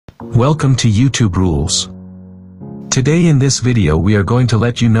Welcome to YouTube Rules. Today in this video we are going to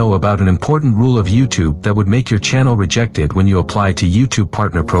let you know about an important rule of YouTube that would make your channel rejected when you apply to YouTube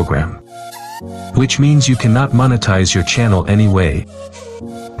Partner Program. Which means you cannot monetize your channel anyway.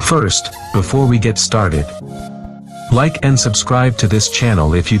 First, before we get started, like and subscribe to this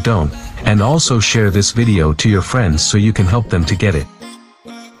channel if you don't, and also share this video to your friends so you can help them to get it.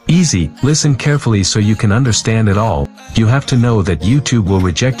 Easy, listen carefully so you can understand it all. You have to know that YouTube will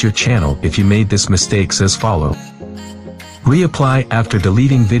reject your channel if you made this mistakes as follow. Reapply after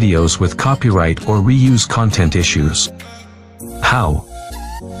deleting videos with copyright or reuse content issues. How?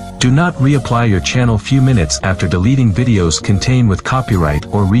 Do not reapply your channel few minutes after deleting videos contained with copyright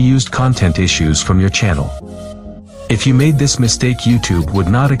or reused content issues from your channel. If you made this mistake, YouTube would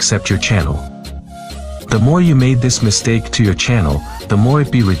not accept your channel. The more you made this mistake to your channel, the more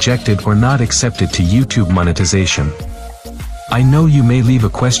it be rejected or not accepted to YouTube monetization. I know you may leave a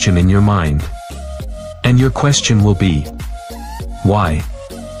question in your mind. And your question will be, why?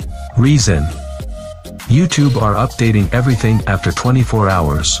 Reason: YouTube are updating everything after 24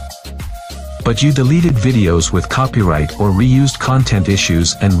 hours. But you deleted videos with copyright or reused content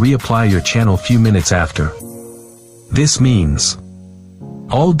issues and reapply your channel few minutes after. This means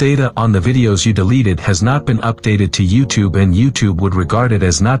all data on the videos you deleted has not been updated to YouTube, and YouTube would regard it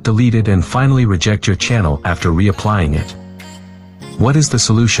as not deleted and finally reject your channel after reapplying it. What is the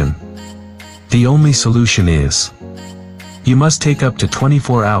solution? The only solution is, you must take up to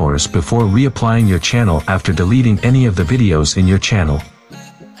 24 hours before reapplying your channel after deleting any of the videos in your channel.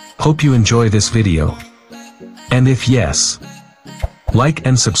 Hope you enjoy this video. And if yes, like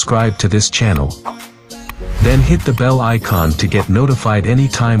and subscribe to this channel. Then hit the bell icon to get notified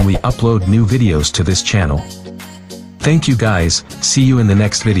anytime we upload new videos to this channel. Thank you guys, see you in the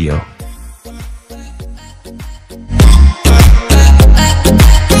next video.